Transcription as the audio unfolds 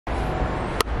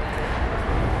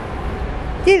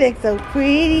You look so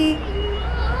pretty.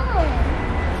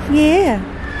 Yeah.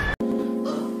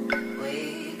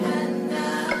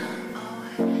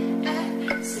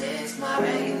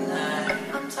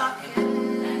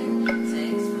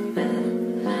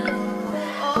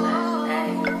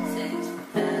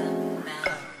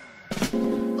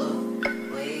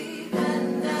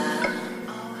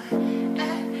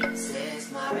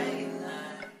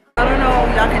 I don't know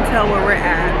if y'all can tell where we're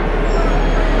at,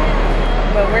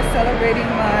 but we're celebrating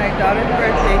my daughter's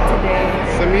birthday today.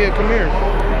 Samia, come here.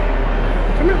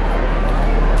 Come here.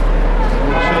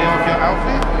 Want to show you off your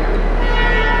outfit?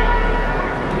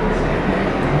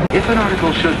 If an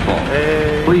article should fall,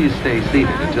 please stay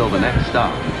seated until the next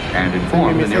stop and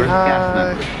inform the nearest cast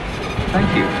member.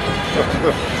 Thank you.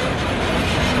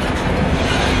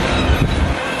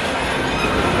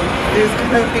 It's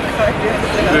gonna be quite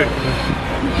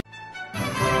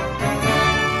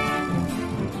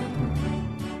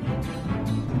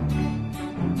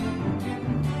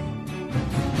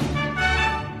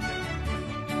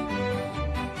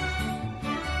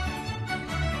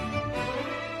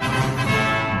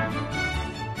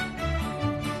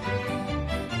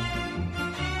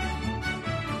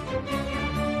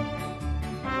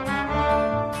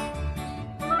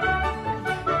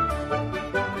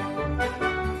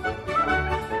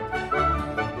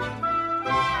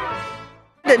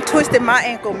twisted my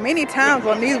ankle many times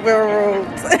on these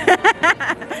railroads.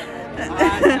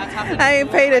 I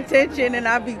ain't paid attention and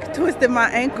I be twisting my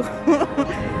ankle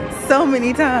so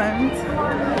many times.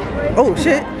 Oh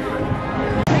shit.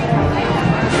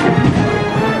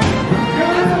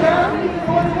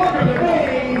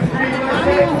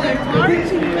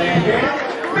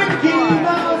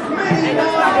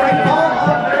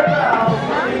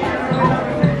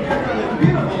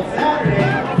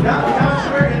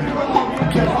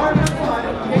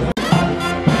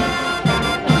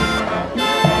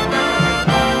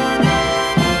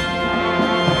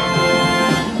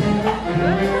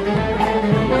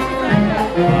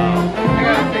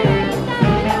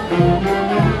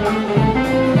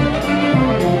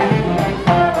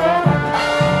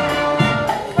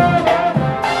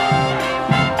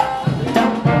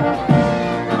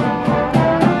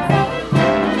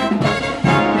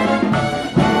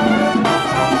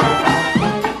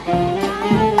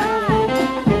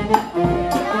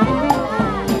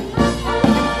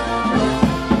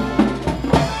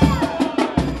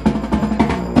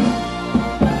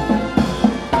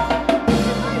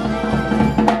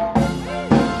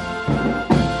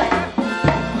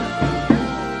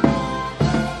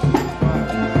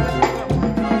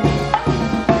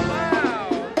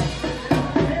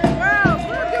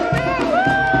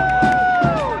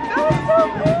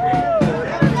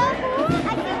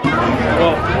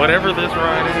 Whatever this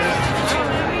ride is,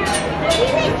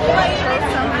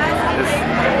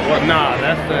 well, nah,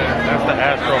 that's the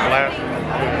Astro Blaster.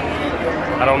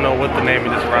 I don't know what the name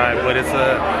of this ride, but it's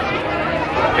a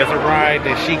ride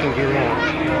that she can get on.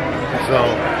 So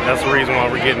that's the reason why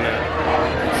we're getting it.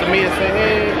 Samia, say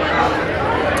hey.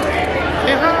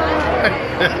 Say hi.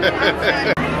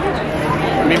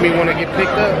 Mimi want to get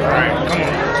picked up? All right, come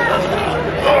on.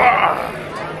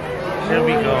 There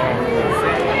we go.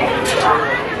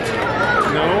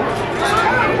 No?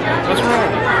 What's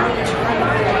wrong?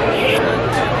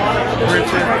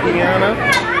 Princess Kiana?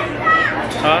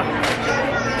 Huh?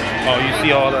 Oh, you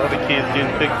see all the other kids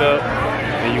getting picked up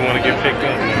and you want to get picked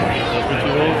up? That's what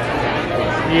you want?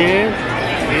 Yeah?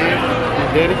 Yeah? You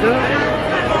daddy girl?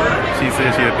 She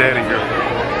says she a daddy girl.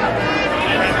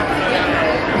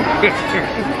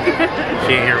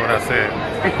 She didn't hear what I said.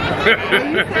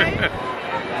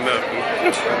 Nothing.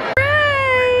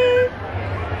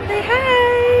 Hey,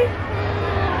 hey.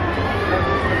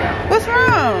 What's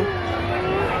wrong?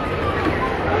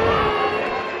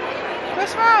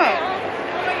 What's wrong?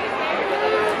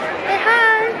 Hey,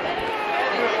 hi.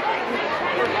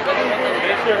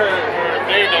 Make sure her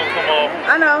day don't come off. I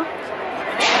know.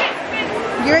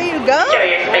 You ready to go?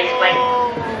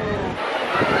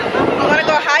 You want to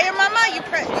go higher, Mama? You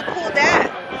pull that.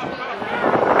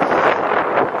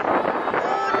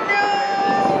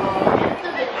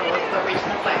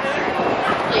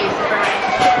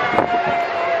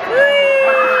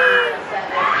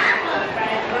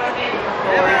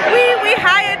 We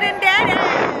higher than Daddy.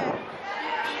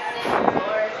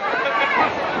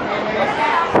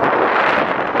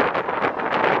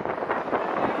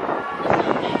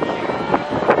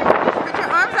 Put your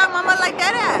arms out, Mama, like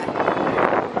that.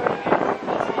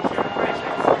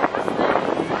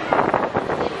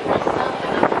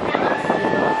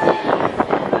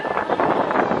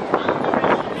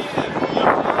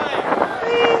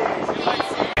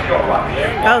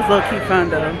 That was low-key fun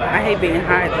though. I hate being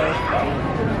high though.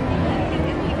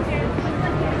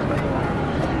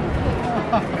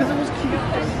 Because it was cute.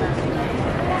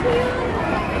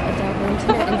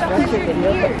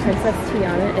 Princess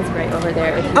Tiana is right over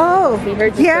there. Oh, see her,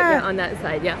 just yeah. on that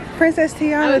side, yeah. Princess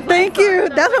Tiana, thank you.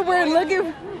 That's what we're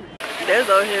looking for. They're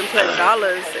over here putting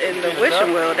dollars in the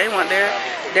wishing well. They want their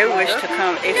wish to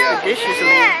come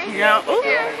expeditiously. You know? Ooh.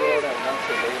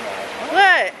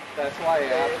 What? That's why I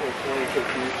asked for 20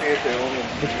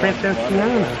 It's Princess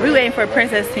Tiana. We're waiting for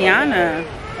Princess Tiana.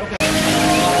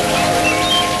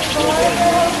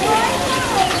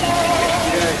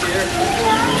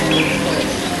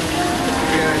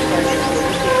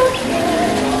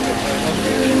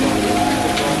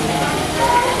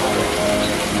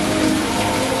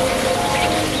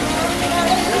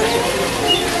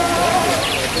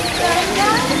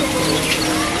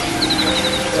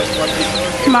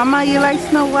 Mama, you like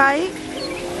Snow White?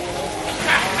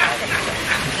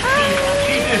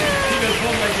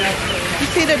 You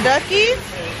see the duckies?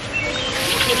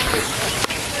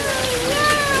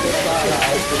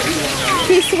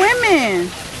 He's swimming.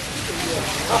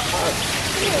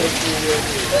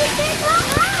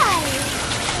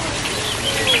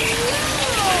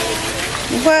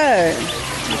 What?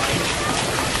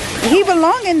 He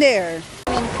belong in there.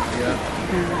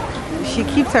 She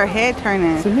keeps her head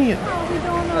turning. It's me.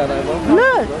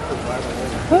 Look.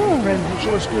 Oh, red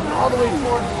short scooting all the way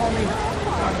forward for me.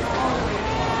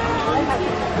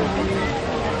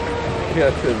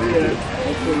 Yeah, to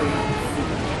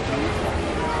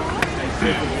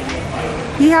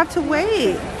You have to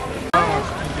wait.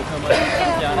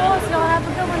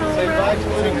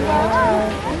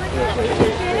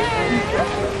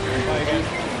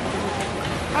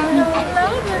 Hello,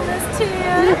 goodness,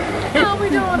 Tia. How we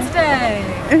doing today?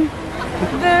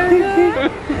 Very good.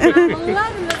 I'm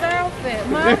loving this outfit.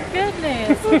 My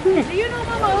goodness. Do you know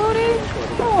Mama Odie?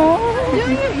 Oh, do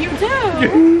you? You do?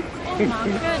 Oh my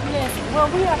goodness. Well,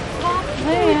 we have top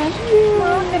then.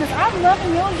 My goodness, I'm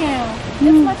loving your gown.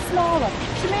 It's much smaller.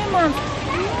 She made mine.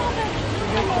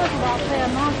 About there.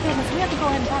 My goodness, we have to go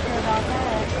ahead and talk to her about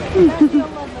that. That's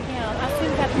your lovely gown. I see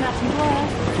we got the matching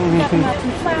dress, we got the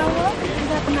matching flower, we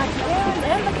got the matching earrings,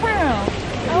 and the crown.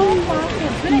 Oh my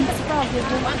goodness, we didn't get surprised yet,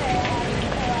 did we?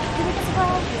 Did we get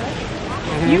surprised yet?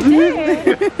 You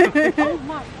did? Oh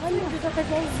my goodness,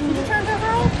 you turned her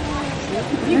out?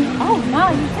 Oh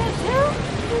my, you did too?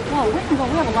 Well, we can go,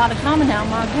 we have a lot of common now,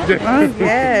 my goodness. Oh,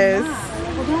 yes.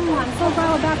 Well, don't mind. I'm so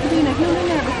proud about you being a human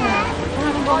and everything. I'm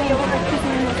not going to go ahead and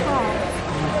kissing in your car.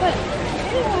 But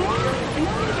anyway, you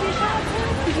want to be a shout too?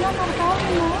 Because you don't know the car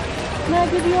anymore. May I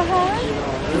give you a hug?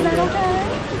 Is that okay?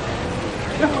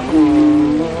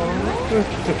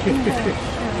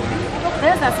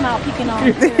 There's that smile peeking on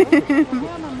you too.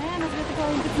 Well, my man is going to go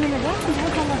and get some introductions.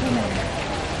 What's your lovely name?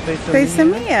 Say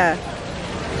Samia.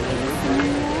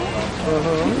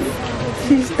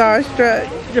 She's starstruck.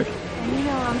 You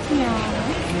know I'm Tiana.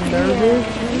 Nervous?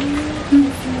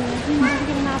 You might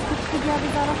get a nice picture together,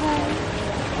 is that okay?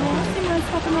 Yeah, she might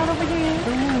stepping right over here.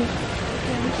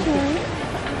 Okay.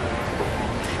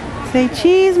 Say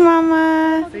cheese, Mama.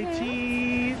 Say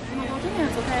cheese. I'm gonna go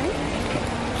dance, okay?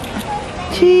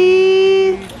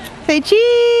 Cheese. Say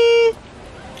cheese.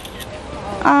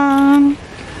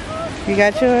 You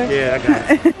got yours? Yeah, I got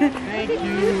it. Thank you.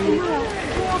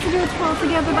 We also do a twirl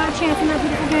together by chance in that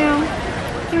beautiful gown.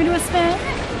 Can we do a spin?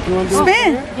 You want to do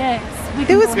Spin. Yes. We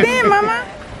Do can a go- spin, Mama.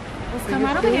 Let's come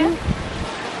right over here.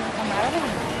 Come right over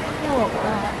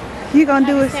here. You gonna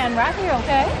do You it? stand right here,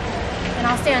 okay? And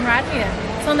I'll stand right here.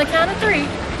 So on the count of 3,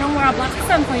 don't worry, I'll block the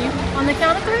sun for you. On the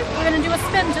count of 3, we're gonna do a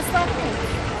spin just like this.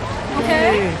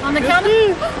 Okay? On the count of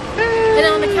and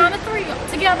on the count of 3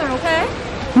 together, okay?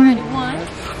 Ready? 1,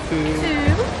 2,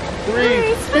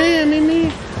 3. Spin,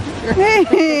 Mimi.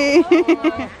 Hey. Oh, my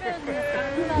goodness. I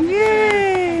love you.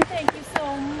 Yay. Thank you so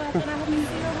much. And I hope you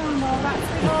see you around, all right,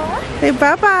 sweetheart? Say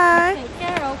bye-bye. Take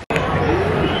care, okay?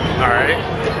 Alright.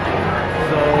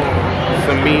 So,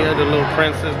 Samia, the little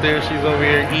princess there, she's over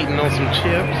here eating on some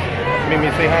chips. Mimi,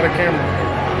 say hi to camera.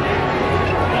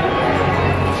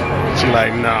 She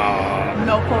like, nah.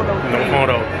 No photo. No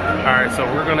photo. Alright, so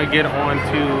we're gonna get on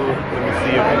to, let me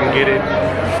see if we can get it,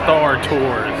 Star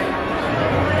Tours.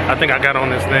 I think I got on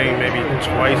this thing maybe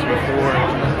twice before.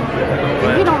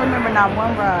 But, You don't remember not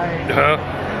one ride. huh?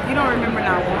 You don't remember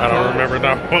not one. I don't remember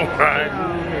that one ride.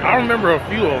 I remember a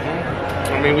few of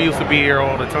them. I mean, we used to be here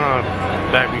all the time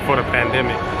back before the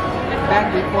pandemic.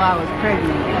 Back before I was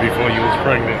pregnant. Before you was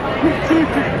pregnant.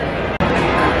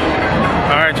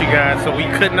 Alright, you guys, so we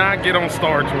could not get on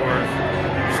Star Tours.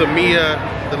 Samia,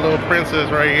 the little princess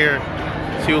right here,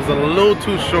 she was a little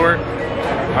too short.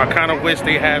 I kind of wish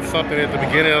they had something at the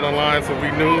beginning of the line so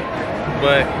we knew,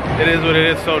 but it is what it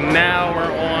is. So now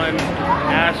we're on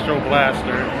Astro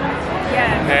Blaster.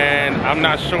 Yes. And I'm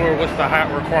not sure what's the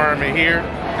height requirement here.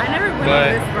 I never went on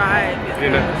this ride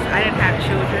because I didn't have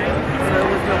children, so it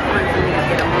was no point for me to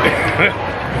get them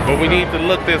on. But we need to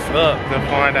look this up to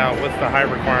find out what's the height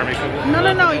requirement. No,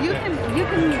 you can,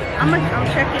 I'm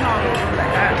checking all of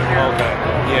that. Okay,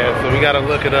 yeah, so we gotta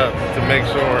look it up to make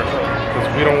sure, because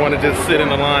we don't want to just sit in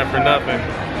the line for nothing.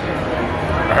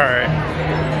 Alright,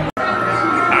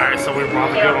 so we're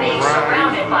about to go on the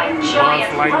ride. Buzz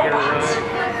Lightyear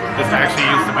ride. This actually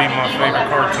used to be my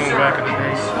favorite cartoon back in the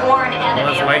day.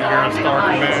 Buzz Lightyear and Star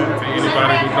Command, to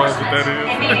anybody who knows what that is.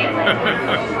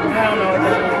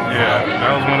 Yeah,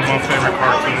 that was one of my favorite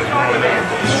cartoons growing up.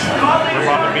 We're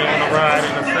about to be on the ride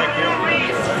in a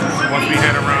second. Once we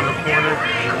head around the corner.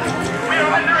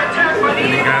 And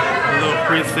we got a little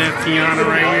Princess Tiana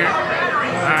right here.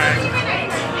 Alright,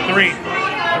 three.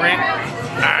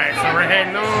 Alright, so we're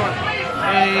heading on.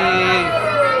 Hey.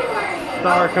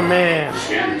 Star Command.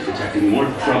 Scanners detecting more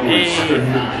problems than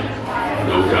not.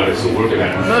 No doubt it's the work of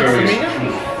that nefarious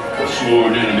truth, a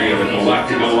sworn enemy of the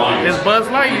Galactic Alliance. It's Buzz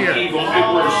Lightyear. Evil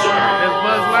Emperor Sir. It's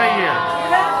Buzz Lightyear.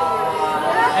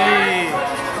 Hey.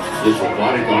 This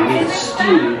robotic army is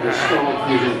stealing the Starlight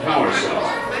fusion power cells.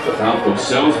 Without those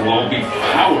cells, we'll all be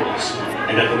powerless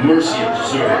and at the mercy of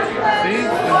Zurg. See? It's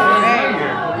Buzz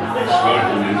Lightyear.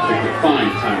 Sparkman picked a fine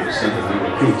time to send the new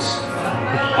recruits.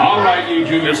 All right, you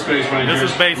junior space rangers.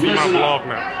 This is basically my vlog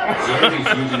now. Zurg is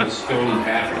using the stolen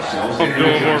battery cells. I'm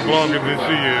doing more vlogging than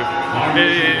she is.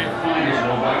 Hey.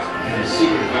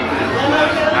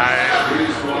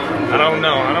 I don't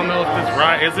know. I don't know if this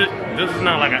ride is it. This is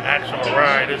not like an actual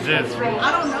ride. It's just.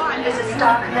 I don't know. This is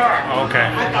Star Command.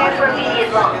 Okay. Prepare for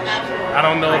immediate launch. I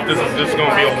don't know if this is just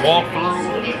gonna be a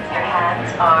walkthrough. Your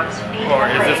hands, arms, feet, Or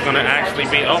is this gonna actually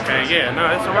be okay? Yeah,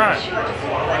 no, it's a ride.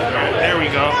 There we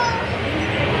go.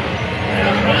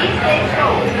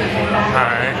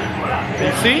 Alright.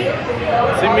 You see?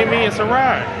 See, Mimi, it's a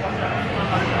ride.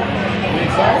 You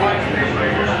excited?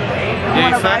 You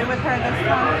excited? With her this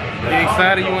time? You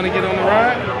excited? You want to get on the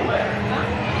ride?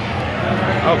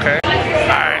 Okay.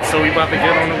 Alright, so we about to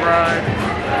get on the ride.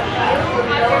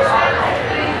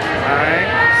 Alright.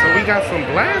 So we got some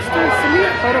blasters.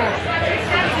 Hold on.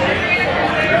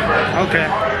 Okay.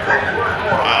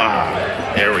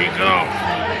 There we go.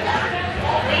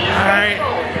 Alright.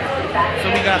 So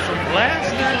we got some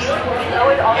blasters.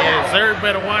 Yeah, Zurg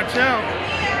better watch out.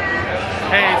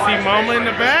 Hey, see Mama in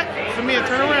the back? Samia,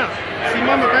 turn around. See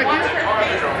Mama back here?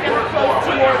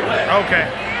 Okay.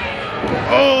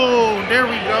 Oh, there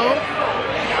we go.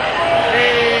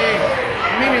 Hey,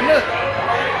 Mimi, look.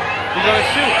 We're gonna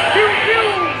shoot. Pew, pew.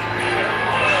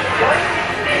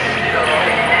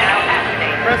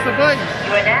 Press the button.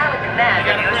 You are now in command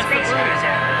of your space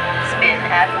cruiser. Spin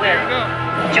at will.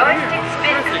 Joystick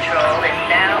spin control is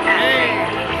now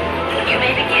activated. You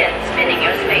may begin spinning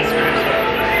your space cruiser.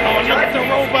 Oh, look at the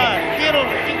robot. Get him.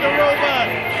 Get the robot.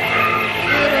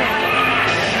 Get him.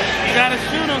 You gotta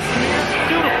shoot him, Samir.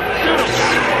 Shoot him. Shoot him.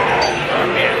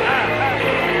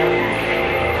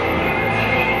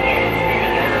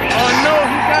 Oh, no.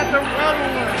 He got the other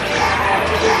one.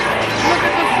 Look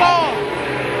at the fall.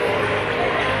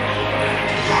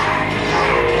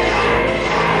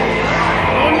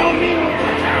 Oh, no, Mimi.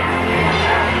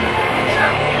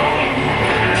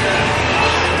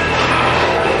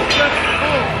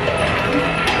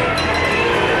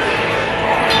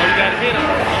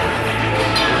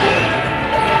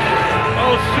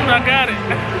 Oh shoot, I got it.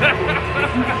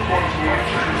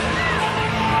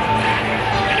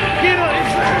 Get him,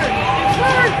 it's hurt. It's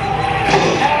hurt.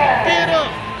 Get him.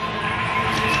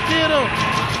 Get him.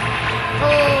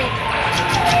 Oh.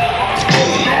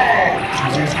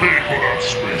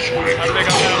 I think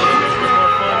I'm having a little bit more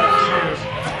fun this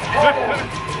year.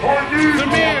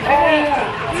 Come here, come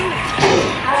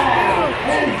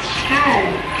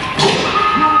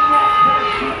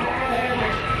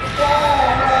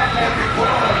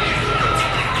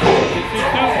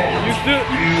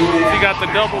She got the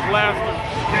double blaster.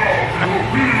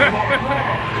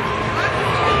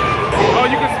 Oh,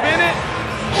 you can spin it?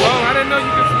 Oh, I didn't know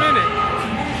you could spin it.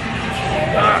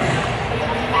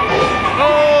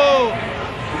 Oh!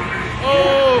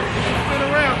 Oh! Spin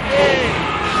around. Hey!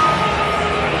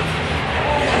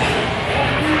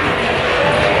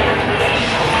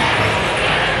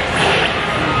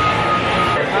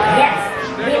 Yes,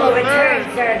 we will return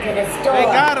Zurg to the store. They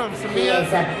got him, He Samia. is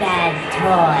a bad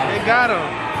toy. They got him.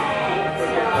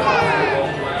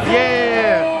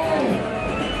 Yeah!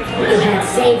 You have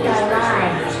saved our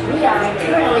lives. We are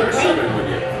eternally grateful.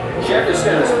 Check the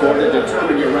status board to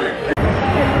determine your rank.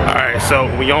 Alright, so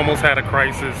we almost had a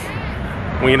crisis.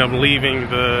 We ended up leaving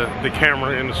the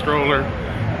camera in the stroller,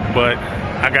 but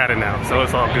I got it now, so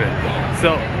it's all good.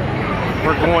 So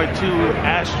we're going to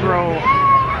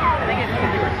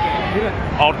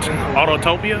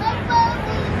Autotopia.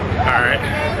 Alright.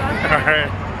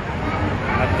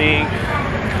 I think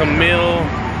Camille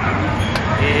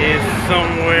is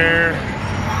somewhere.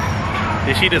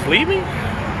 Did she just leave me?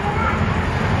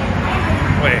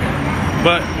 Wait.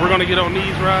 But we're gonna get on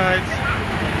these rides.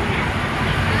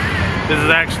 This is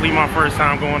actually my first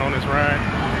time going on this ride.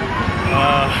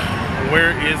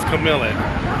 Where is Camille at?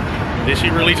 Did she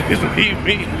really just leave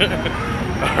me?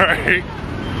 Alright.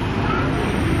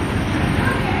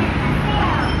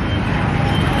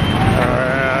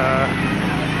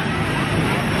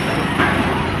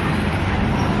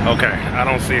 Okay, I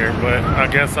don't see her, but I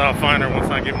guess I'll find her once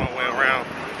I get my way around.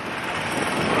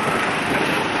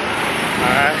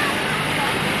 Alright.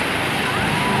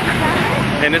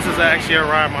 And this is actually a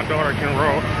ride my daughter can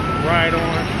ride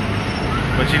on,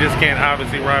 but she just can't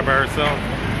obviously ride by herself.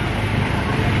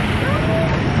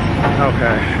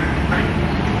 Okay.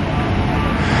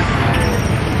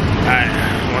 Alright,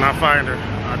 when I find her,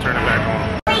 I'll turn it back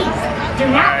on. Please, do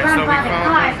not run by the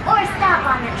cars or stop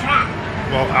on the track.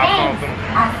 Well, I'll call them.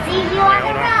 I'll see you on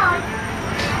the road.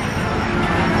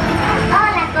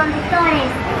 Hola,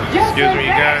 conductores. Yo Excuse soy me,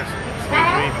 you guys.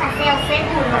 Para un paseo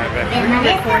seguro,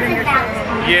 permanezcan sentados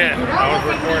con el cinturón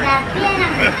de seguridad bien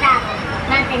ajustado,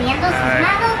 manteniendo sus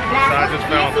manos, brazos,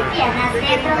 pies y piernas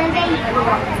dentro del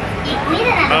vehículo. Y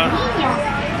cuiden a los niños.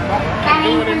 Para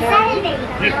impulsar el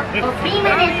vehículo,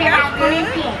 opriman el pedal con el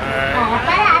pie. Para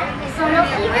parar, solo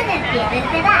quiten el pie del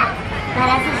pedal.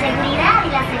 Para su seguridad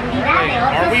y la seguridad de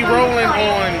otros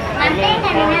conductores,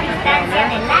 mantengan una distancia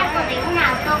de largo de un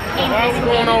auto entre su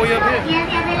vehículo y el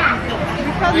de adelante.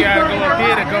 We gotta go up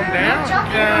here to come down.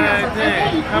 God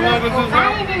dang. How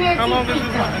long is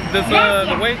this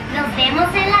the wait? Nos vemos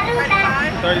en la ruta.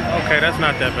 30. Okay, that's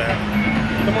not that bad.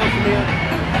 Come on, Camille.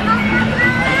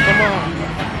 Come on.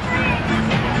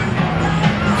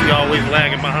 She always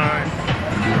lagging behind.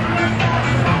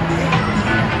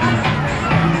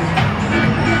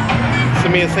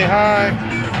 Samia, say hi.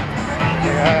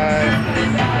 Say hi.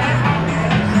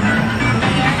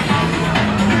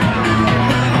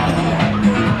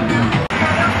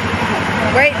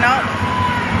 Wait, no.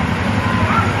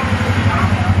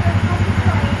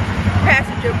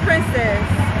 Passenger princess.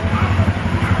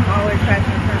 Always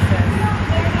passenger princess.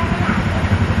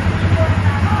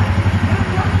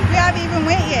 We haven't even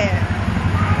went yet.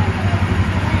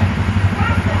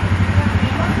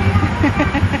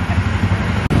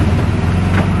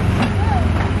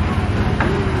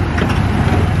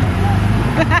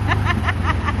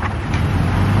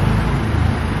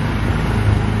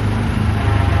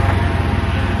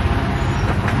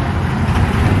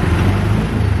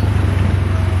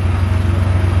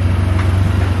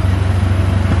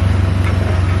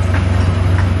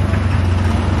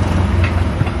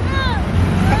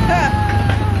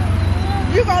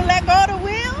 You gonna let go of the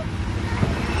wheel?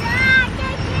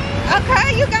 Okay,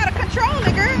 you gotta control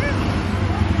it, girl.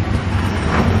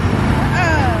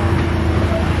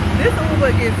 This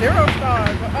Uber gets 0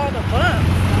 stars with all the bumps.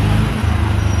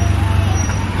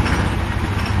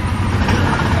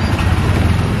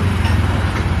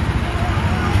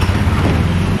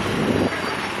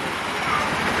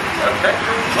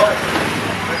 Attention drivers,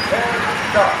 prepare to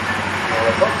stop. You're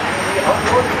approaching the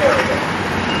unloading area.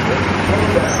 Please slow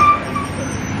down.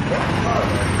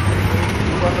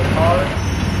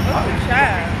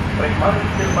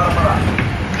 Prepárense para parar.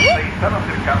 Se están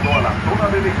acercando a la zona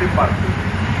de desembarque.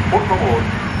 Por favor,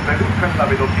 reduzcan la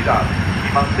velocidad y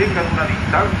mantengan una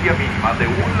distancia mínima de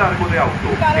un largo de auto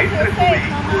entre su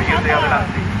vehículo y el de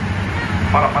adelante.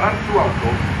 Para parar su auto,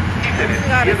 quiten el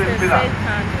pie del pedal.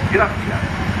 Gracias.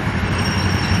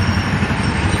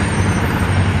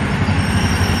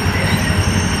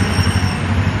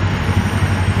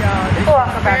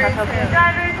 Welcome back, Autopia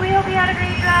drivers. We hope you had a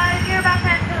great drive. You're about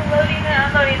to enter the loading and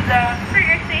unloading zone. For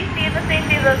your safety and the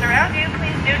safety of those around you,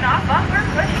 please do not bump or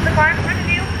push the car in front of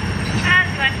you. As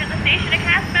you enter the station, a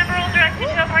cast member will direct you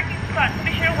to a parking spot, so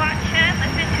be sure to watch and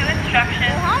listen to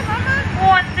instructions.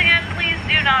 Once again, please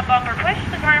do not bump or push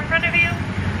the car in front of you.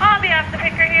 On behalf of the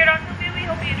picker here at Autopia, we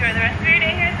hope you enjoy the rest of your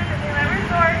day here at the Disneyland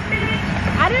Resort.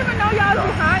 I didn't even know y'all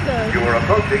was behind us. You are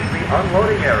approaching the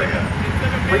unloading area.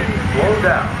 Please slow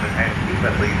down and keep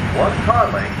at least one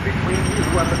car length between you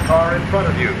and the car in front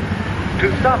of you. To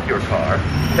stop your car,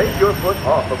 take your foot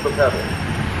off of the pedal.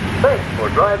 Thanks for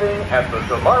driving at the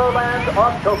Tomorrowland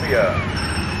Autopia.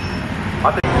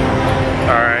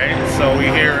 Alright, so we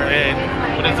here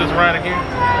this ride again?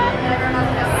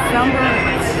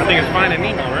 I think it's Finding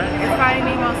Nemo, right? It's Finding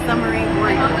Nemo Submarine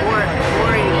Voyage.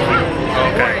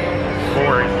 Okay.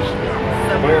 Voyage.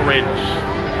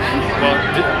 Well,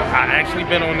 I actually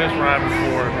been on this ride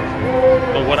before,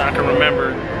 but what I can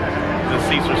remember, the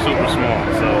seats are super small.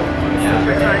 So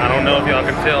I don't know if y'all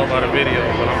can tell by the video,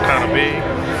 but I'm kind of big,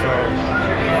 so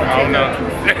I don't know.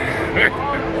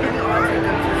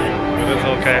 But it's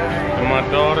okay. And my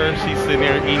daughter, she's sitting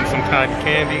there eating some cotton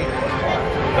candy.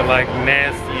 The like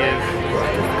nastiest,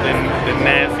 the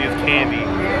nastiest candy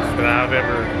that I've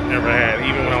ever had.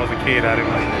 Even when I was a kid, I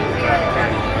didn't like it.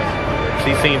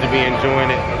 She seems to be enjoying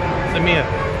it. Samia,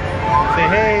 say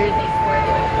hey.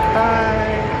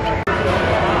 Hi.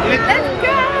 Let's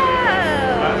go.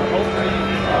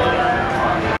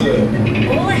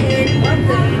 All ahead, 1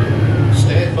 thing.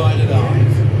 Stand by to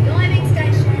dive. Diving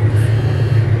station.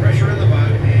 Pressure in the boat.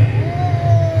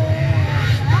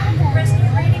 Rescue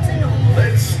ratings are normal.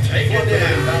 Let's take it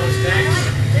down, ballast tanks.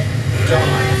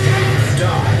 Dive.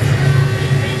 Dive.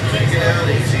 Take it out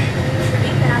easy.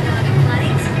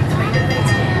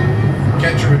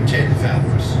 Catcher at 10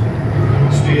 fathoms.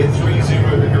 Steer 30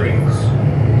 degrees.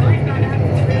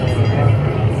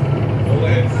 Pull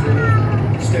ahead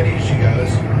through. Steady as she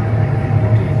goes.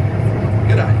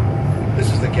 G'day. This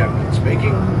is the captain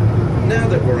speaking. Now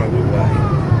that we're underway,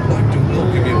 I'd like to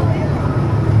welcome you all.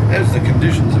 As the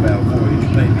conditions of our voyage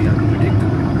may be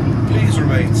unpredictable, please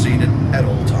remain seated at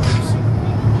all times.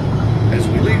 As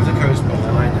we leave the coast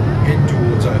behind and head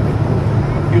towards open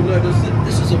water, you'll notice that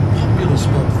this is a popular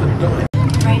spot for diving.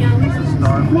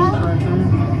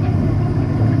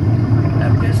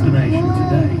 Our destination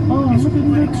today is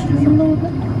quite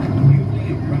extraordinary. Newly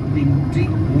erupting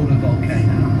deep water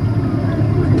volcano.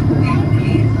 In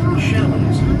here, in the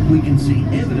shallows, we can see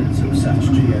evidence of such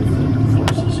geothermal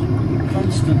forces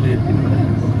constantly at play.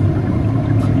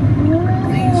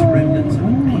 These remnants of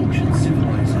an ancient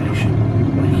civilization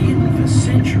were hidden for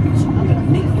centuries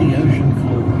beneath the ocean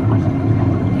floor.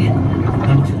 Hidden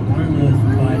until unearthed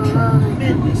by a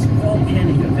tremendous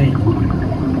volcanic event.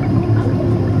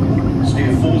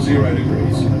 Steer 40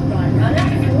 degrees. Right, rudder,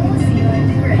 40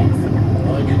 degrees.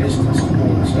 Mind your distance to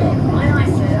port start. Aye, aye,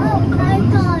 sir. Oh my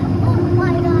god. Oh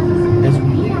my god. As we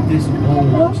leave this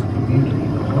almost community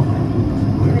behind,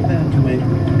 we're about to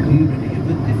enter a community of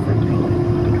a different kind,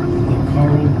 the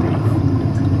coral reef.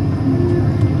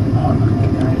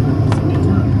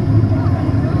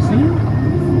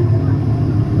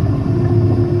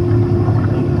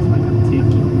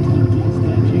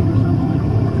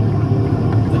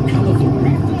 The colourful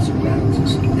reef that surrounds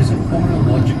us is a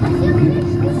biological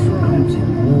community that thrives in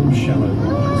warm, shallow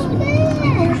waters.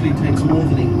 It usually takes more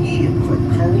than a year for a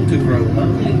coral to grow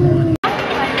lovely white.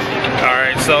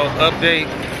 Alright, so update.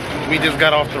 We just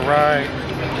got off the ride,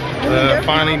 the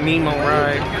Finding Nemo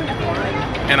ride,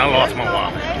 and I lost my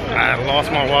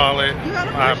wallet.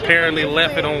 I apparently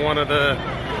left it on one of the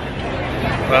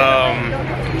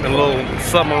little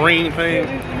submarine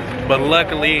thing, but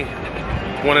luckily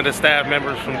one of the staff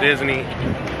members from Disney,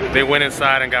 they went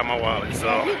inside and got my wallet.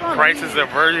 So prices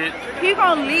averted. He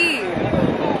gonna leave.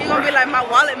 He gonna be like, my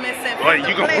wallet missing. Like,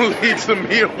 you gonna leave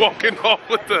Samia walking off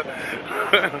with the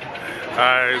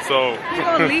alright, so he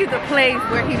gonna leave the place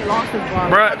where he lost his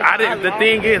wallet. Bruh, the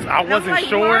thing is, I wasn't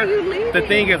sure. The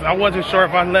thing is, I wasn't sure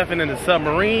if I left it in the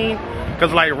submarine.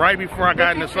 Cause like right before I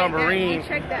got in the submarine,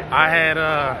 I had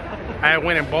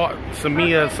went and bought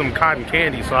Samia some cotton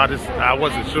candy, so I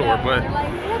wasn't sure, but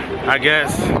I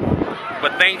guess.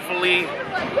 But thankfully,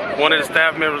 one of the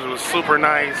staff members was super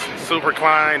nice, super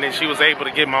kind, and she was able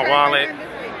to get my wallet.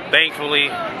 Thankfully,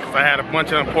 'cause I had a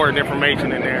bunch of important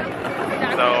information in there.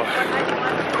 So,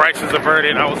 crisis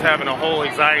averted. I was having a whole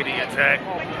anxiety attack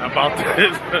about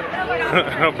this,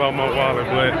 about my wallet,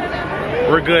 but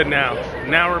we're good now.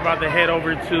 Now we're about to head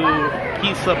over to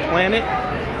Pizza Planet,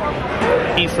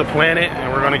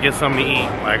 and we're gonna get something to eat.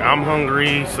 Like, I'm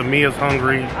hungry, Samia's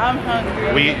hungry. I'm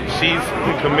hungry.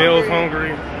 Camille's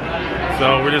hungry.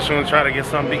 So we're just gonna try to get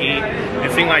something to eat.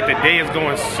 It seems like the day is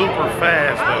going super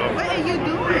fast though. What are you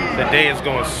doing? The day is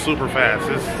going super fast.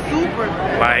 It's Super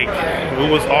fast. like, it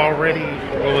was already,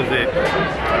 what was it?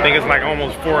 I think it's like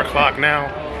almost 4 o'clock now.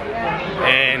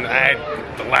 And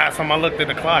the last time I looked at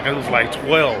the clock, it was like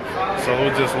 12. So it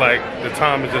was just like, the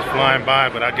time is just flying by,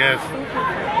 but I guess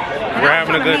we're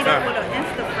having a good time. With an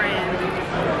Insta friend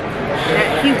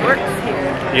that he works here.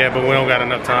 Yeah, but we don't got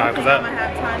enough time. I'm gonna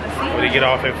have time to see. But he get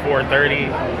off at 4:30.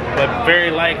 But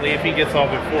very likely, if he gets off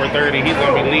at 4:30, he's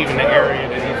gonna be leaving the area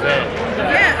that he's at.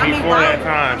 Yeah, before that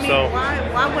time. So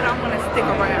why would I want to stick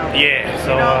around? Yeah,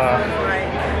 so you know,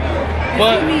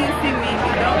 but you see me, you see me.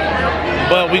 You don't.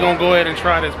 But we're gonna go ahead and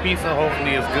try this pizza.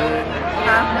 Hopefully it's good.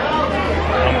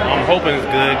 I'm hoping it's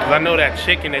good because I know that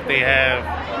chicken that they have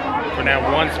from that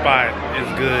one spot is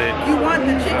good. You want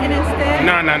the chicken instead?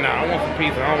 No. I want some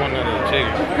pizza. I don't want none of the chicken.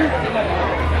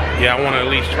 Yeah, I want to at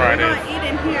least try this. We're gonna eat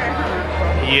in here.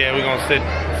 Yeah, we're gonna sit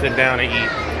down and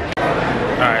eat.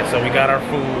 All right, so we got our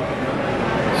food.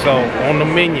 So on the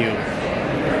menu,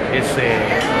 it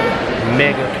says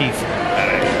mega pizza. All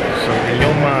right, so in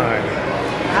your mind,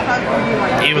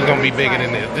 it was gonna be bigger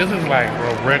than this. This is like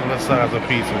a regular size of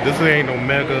pizza. This ain't no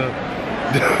mega.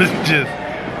 This is just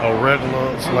a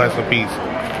regular slice of pizza.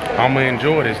 I'm gonna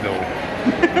enjoy this though.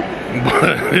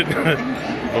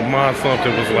 but my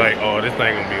assumption was like, oh, this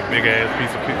thing gonna be a big ass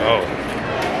piece of pizza. Oh,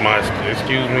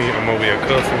 excuse me, I'm over here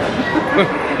cussing.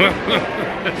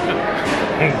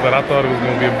 But I thought it was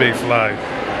gonna be a big slice.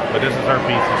 But this is her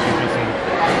pizza. She put some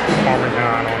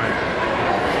Parmesan on it.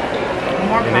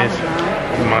 And this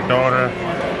is my daughter,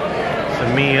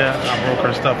 Samia. I broke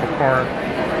her stuff apart.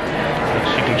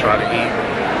 She can try to eat.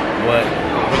 But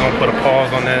we're gonna put a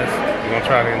pause on this. We're gonna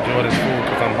try to enjoy this food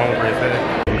because I'm hungry as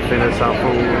heck. Finish our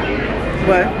food.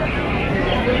 What?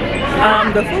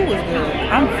 The food was good.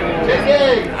 I'm full.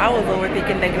 I was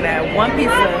overthinking, thinking that one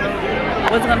pizza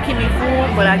wasn't gonna keep me full,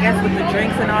 but I guess with the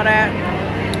drinks and all that,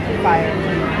 fire.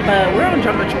 But we're on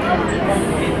Jungle Cruise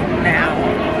now.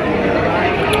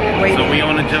 Waiting. So we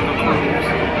on the Jungle Cruise.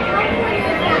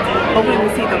 Hopefully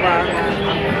we'll see the Rock.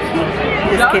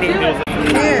 Just kidding.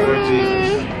 Lord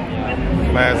Jesus.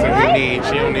 Last thing we need,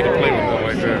 she don't need to play with me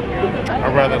like that.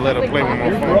 I'd rather let her play with my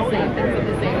phone.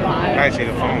 Actually,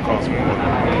 the phone costs more.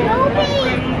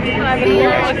 Actually,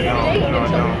 no,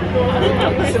 I don't.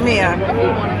 Samia.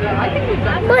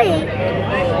 Wait.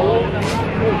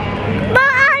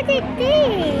 But I did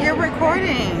this. You're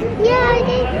recording. Yeah, I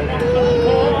did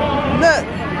this. Look.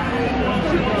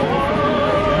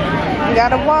 You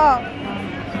gotta walk.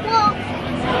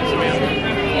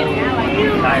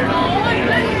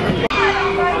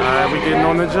 Alright, we getting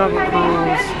on the Jungle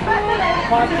Cruise.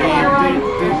 All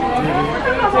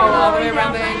the way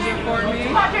around the engine for me.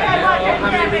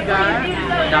 How many we got?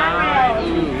 9.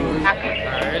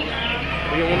 Alright,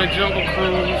 we on the Jungle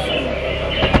Cruise.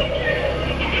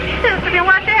 If you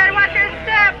watch ahead, watch your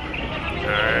step.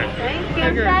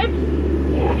 Alright.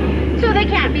 So they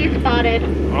can't be spotted.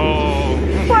 Oh.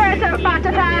 Whereas a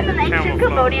Fataka is an ancient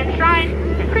Cambodian shrine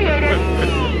created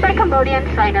by Cambodian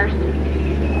Shriners.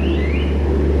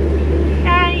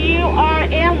 And you are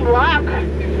in luck.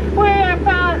 We're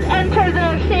about to enter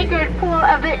the sacred pool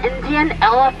of the Indian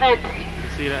elephant.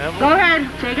 See the elephant? Go ahead,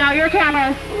 take out your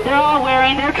cameras. They're all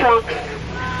wearing their trunks.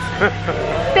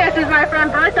 This is my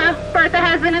friend Bertha. Bertha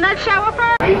has been in that shower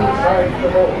for...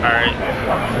 Alright,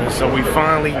 so we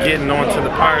finally getting onto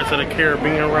the Pirates of the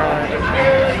Caribbean ride.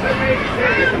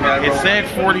 It said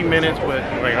 40 minutes, but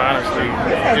like honestly,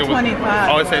 it was 25.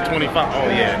 Oh, it said 25. Oh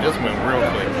yeah, this went real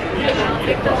quick.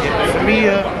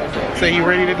 Samia, say you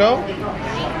ready to go?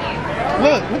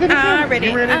 Look at the I'm ready.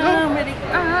 You ready to go? I'm ready.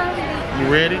 You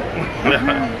ready?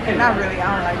 Not really. I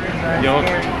don't like this ride. Yo,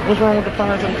 what's wrong with the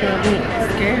Pirates of the Caribbean?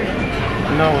 It's scary.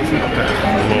 No, it's not that.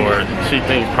 Lord, she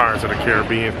thinks Pirates of the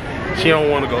Caribbean. She don't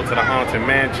want to go to the Haunted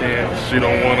Mansion. She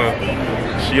don't want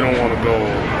to go.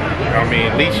 I mean,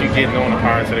 at least you getting on the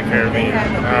Pirates of the Caribbean.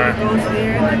 Alright.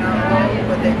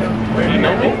 You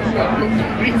know me?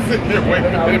 He's sitting there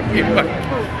waiting at me like,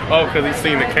 oh, because he's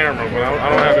seen the camera, but I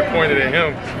don't have it pointed at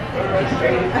him.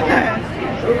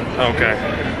 Okay.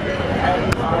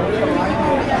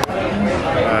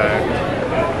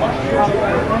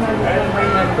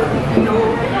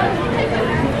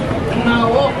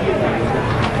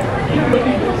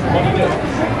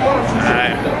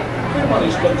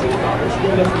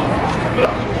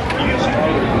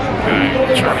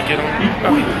 Trying to get on.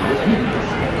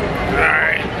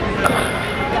 Alright.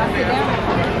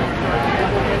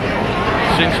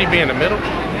 Shouldn't she be in the middle?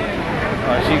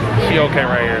 She okay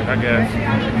right here, I guess.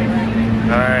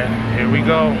 Alright, here we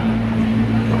go.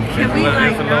 Can we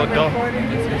like not record it?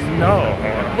 No.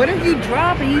 What if you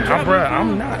drop and you drop it?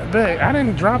 I'm not back. I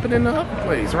didn't drop it in the other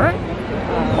place, right?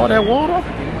 All that water?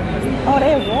 Oh,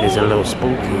 there's water. It's a little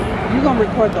spooky. You gonna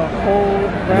record the whole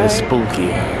ride? It's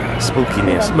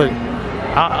spookiness. Look,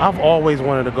 I've always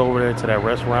wanted to go over there to that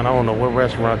restaurant. I don't know what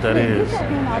restaurant that is.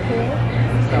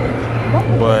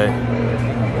 But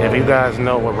if you guys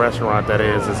know what restaurant that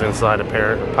is, it's inside the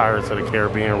Pirates of the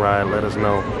Caribbean ride. Let us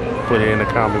know. Put it in the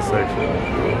comment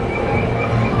section.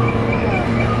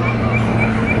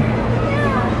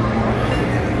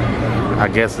 I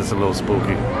guess it's a little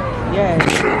spooky. Yes.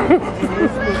 It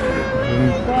is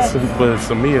spooky. But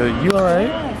Samia, you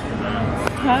alright?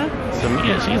 Huh?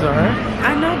 Samia, she's alright.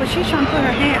 I know, but she's trying to put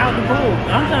her hand out the bowl.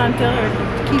 I'm trying to tell her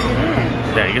to keep it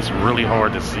in. Dang, it's really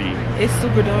hard to see. It's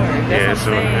super dark. Yeah,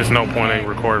 so there's no point in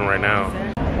recording right now.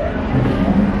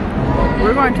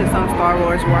 We're going to some Star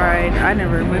Wars ride. I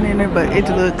never went in there, but it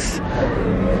looks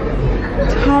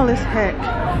tall as heck.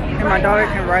 And my daughter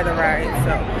can ride the ride,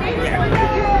 so yeah.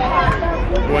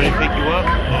 Want to pick you up?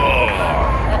 Oh,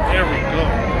 there we go.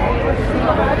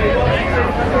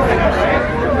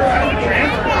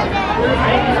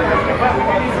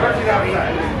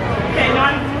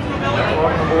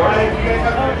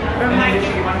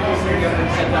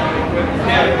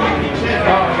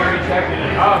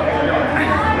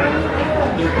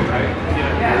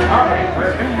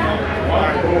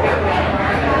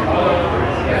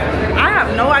 I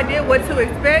have no idea what to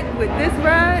expect with this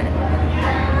ride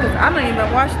because I don't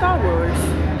even watch Star Wars.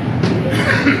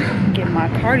 Get my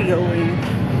cardio in.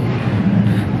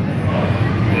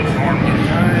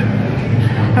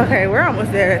 Okay, we're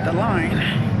almost there at the line.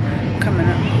 Coming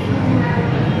up.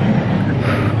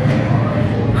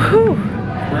 Whew.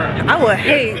 I would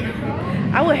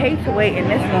hate to wait in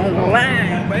this long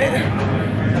line, but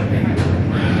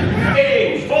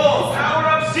Hey, full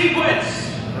power-up sequence!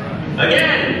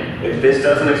 Again, if this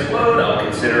doesn't explode, I'll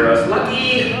consider us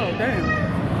lucky. oh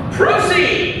damn.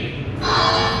 Proceed!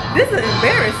 This is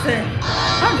embarrassing.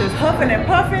 I'm just huffing and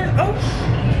puffing. Oh.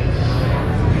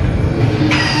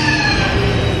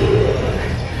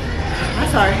 I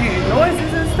started hearing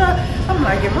noises and stuff. I'm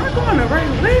like, am I going the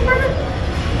right way, brother?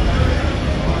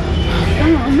 I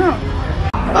don't know.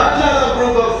 Another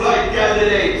group of flight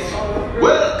candidates.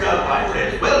 Welcome, my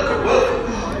friends. Welcome,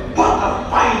 welcome. What a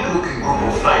fine-looking group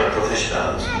of flight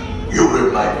professionals. You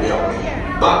remind me of me,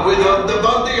 but without the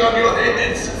bounty on your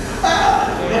heads.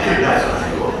 Recognize a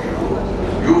few of you.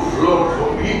 You've flown for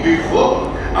me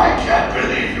before. I can't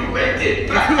believe you made it Is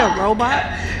back. he a robot?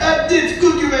 It's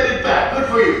good you made it back. Good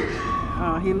for you.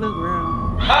 Oh, he look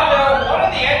real. Hello, one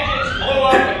of the engines blew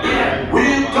up again.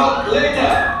 We'll talk later.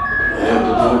 I have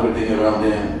to do everything around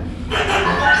them.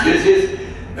 This is...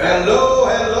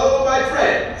 Hello, my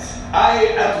friends. I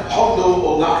am Hondo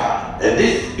Onaka, and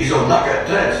this is Onaka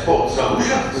Transport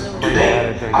Solutions.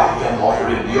 Today, I am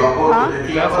offering the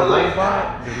opportunity of a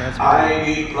lifetime. I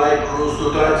need flight crews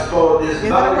to transport this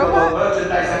valuable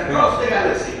merchandise across the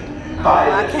galaxy.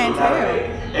 Pilots to navigate,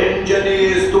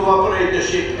 engineers to operate the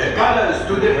ship, and gunners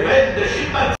to defend the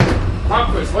shipment.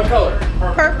 Conquest, what color?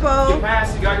 Purple. You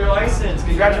passed, you got your license.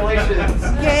 Congratulations.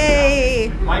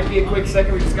 Yay. Might be a quick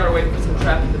second, we just gotta wait for some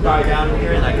traffic to die down in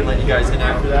here and I can let you guys in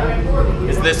after that.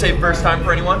 Is this a first time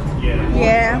for anyone?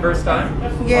 Yeah. First time?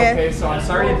 Yeah. Okay, so I'm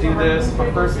sorry to do this,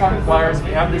 but first time flyers,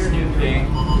 we have this new thing.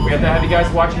 We have to have you guys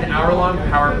watch an hour-long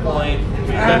PowerPoint.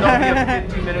 Then there'll be a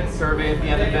 15-minute survey at the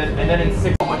end of it, and then in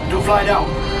 6 months. To fly down.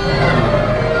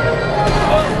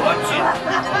 Watch it.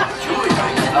 Chewie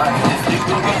makes like this thing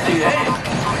will be the aim.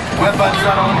 Weapons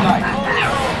are online.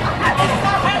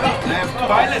 Left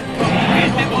pilot,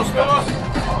 hit the boosters.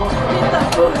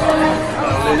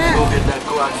 Let's go get that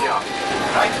coaxium.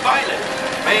 Right pilot,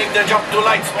 make the jump to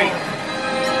light speed.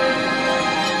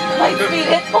 Light speed,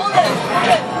 hit pull it.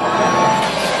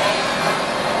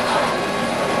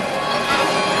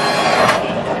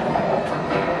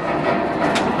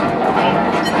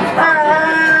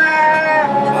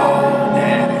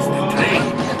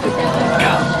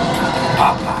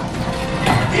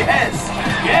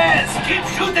 Yes, keep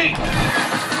shooting.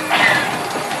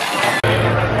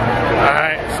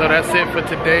 Alright, so that's it for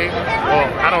today. Well,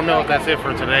 I don't know if that's it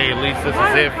for today. At least this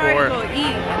is it for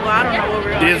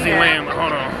Disneyland.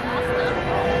 Hold on.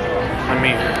 Let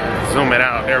me zoom it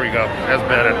out. There we go. That's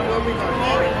better.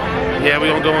 Yeah,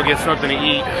 we're gonna go and get something to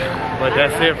eat. But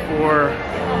that's it for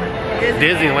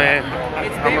Disneyland.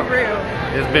 It's been real.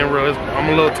 It's been real. I'm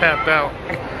a little tapped out.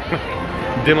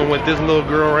 Dealing with this little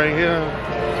girl right here.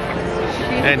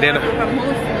 And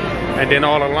then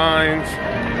all the lines.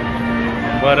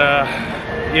 But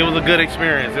it was a good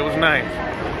experience. It was nice.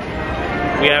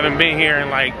 We haven't been here in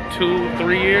like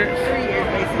 2-3 years. 3 years,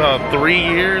 basically. About 3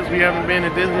 years we haven't been to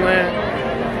Disneyland.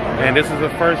 And this is the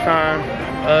first time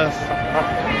us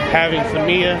having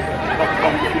Samia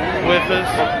with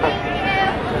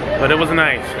us. But it was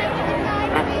nice.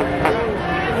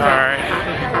 Alright.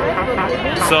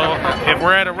 So if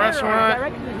we're at a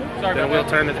restaurant, then we'll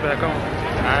turn this back on.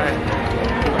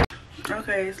 Alright.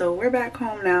 Okay, so we're back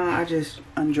home now. I just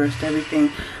undressed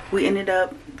everything. We ended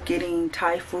up getting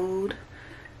Thai food.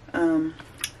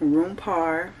 Room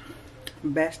par.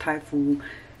 Best Thai food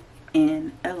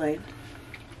in LA.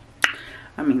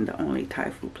 I mean, the only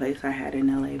Thai food place I had in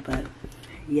LA, but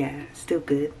yeah, still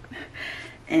good.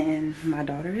 And my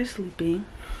daughter is sleeping.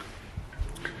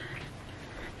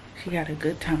 She had a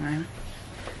good time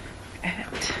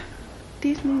at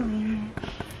Disneyland.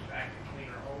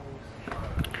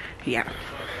 Yeah.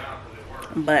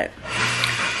 But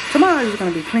tomorrow is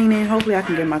gonna be cleaning. Hopefully I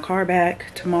can get my car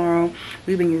back tomorrow.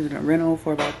 We've been using a rental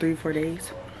for about 3 or 4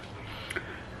 days.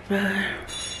 But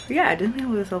yeah, Disneyland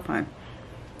was so fun.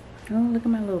 Oh, look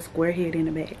at my little square head in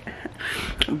the back.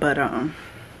 But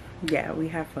yeah, we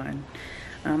have fun.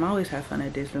 I always have fun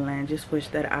at Disneyland. Just wish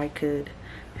that I could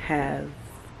have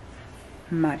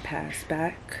my pass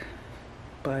back.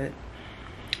 But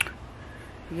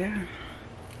yeah,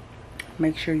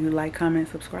 make sure you like, comment,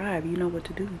 subscribe. You know what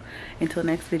to do. Until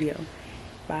next video,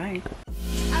 bye.